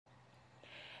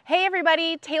Hey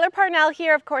everybody, Taylor Parnell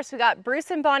here. Of course, we got Bruce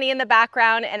and Bonnie in the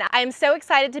background, and I'm so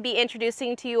excited to be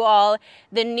introducing to you all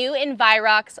the new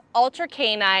INVIROX Ultra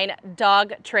K9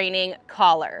 Dog Training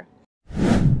Collar.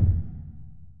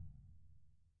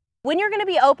 When you're going to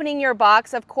be opening your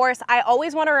box, of course, I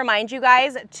always want to remind you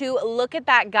guys to look at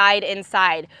that guide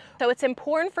inside. So it's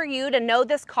important for you to know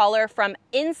this collar from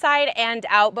inside and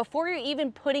out before you're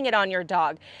even putting it on your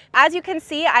dog. As you can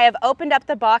see, I have opened up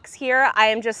the box here. I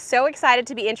am just so excited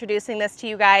to be introducing this to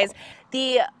you guys.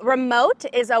 The remote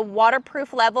is a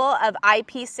waterproof level of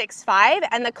IP65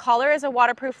 and the collar is a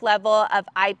waterproof level of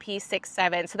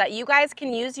IP67 so that you guys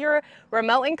can use your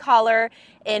remote and collar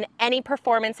in any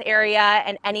performance area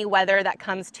and any weather that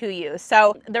comes to you.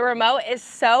 So the remote is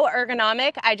so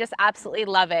ergonomic. I just absolutely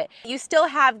love it. You still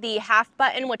have the half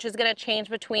button, which is going to change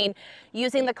between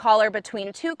using the collar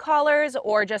between two collars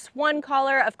or just one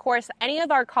collar. Of course, any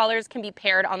of our collars can be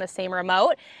paired on the same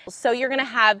remote. So you're going to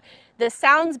have the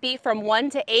sounds be from 1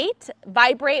 to 8,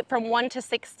 vibrate from 1 to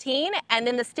 16, and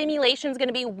then the stimulation is going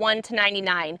to be 1 to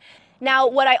 99. Now,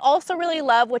 what I also really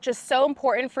love, which is so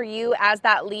important for you as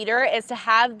that leader, is to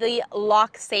have the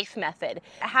lock safe method.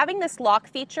 Having this lock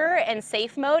feature and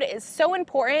safe mode is so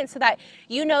important so that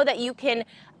you know that you can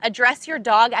address your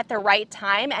dog at the right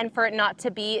time and for it not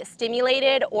to be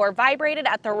stimulated or vibrated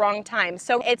at the wrong time.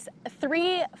 So it's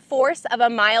 3/4 of a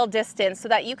mile distance so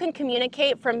that you can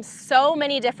communicate from so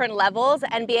many different levels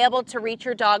and be able to reach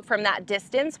your dog from that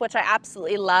distance, which I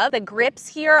absolutely love. The grips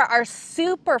here are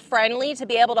super friendly to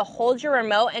be able to hold your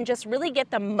remote and just really get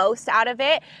the most out of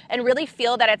it and really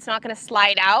feel that it's not going to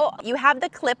slide out. You have the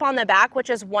clip on the back,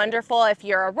 which is wonderful if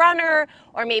you're a runner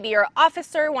or maybe you're an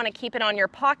officer, want to keep it on your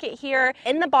pocket here.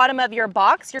 In the bottom of your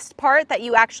box, your part that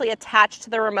you actually attach to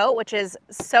the remote, which is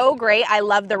so great. I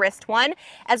love the wrist one,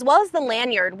 as well as the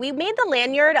lanyard. We made the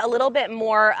lanyard a little bit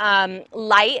more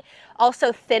light,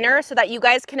 also thinner, so that you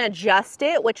guys can adjust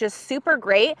it, which is super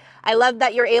great. I love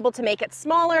that you're able to make it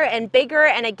smaller and bigger.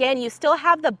 And again, you still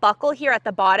have the buckle here at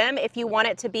the bottom if you want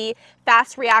it to be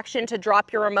fast reaction to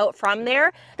drop your remote from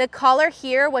there. The collar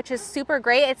here, which is super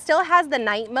great, it still has the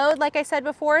night mode, like I said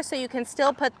before, so you can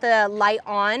still put the light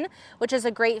on, which is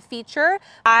a great feature.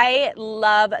 I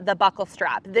love the buckle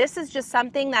strap. This is just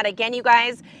something that, again, you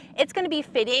guys, it's going to be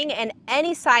fitting in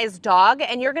any size dog,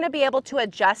 and you're going to be able to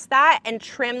adjust that and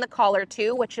trim the collar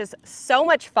too, which is so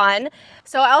much fun.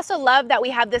 So I also love that we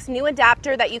have this new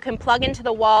adapter that you can plug into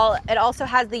the wall. It also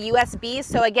has the USB,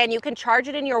 so again, you can charge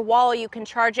it in your wall, you can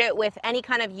charge it with any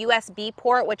kind of USB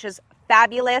port, which is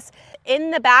fabulous.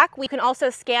 In the back, we can also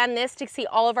scan this to see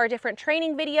all of our different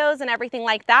training videos and everything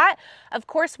like that. Of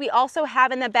course, we also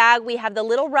have in the bag, we have the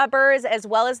little rubbers as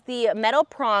well as the metal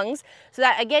prongs, so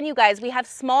that, again, you guys, we have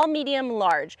small, medium,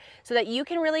 large, so that you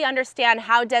can really understand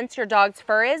how dense your dog's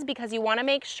fur is, because you want to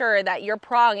make sure that your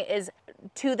prong is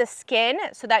to the skin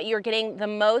so that you're getting the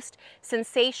most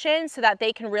sensation so that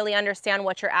they can really understand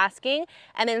what you're asking.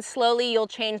 And then slowly you'll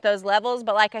change those levels.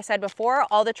 But like I said before,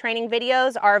 all the training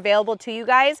videos are available to you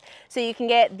guys so you can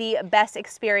get the best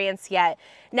experience yet.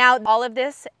 Now, all of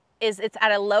this it's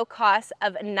at a low cost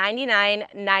of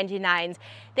 $99.99.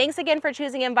 Thanks again for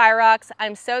choosing INVIROX.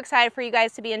 I'm so excited for you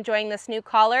guys to be enjoying this new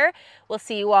collar. We'll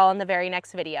see you all in the very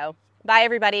next video. Bye,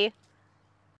 everybody.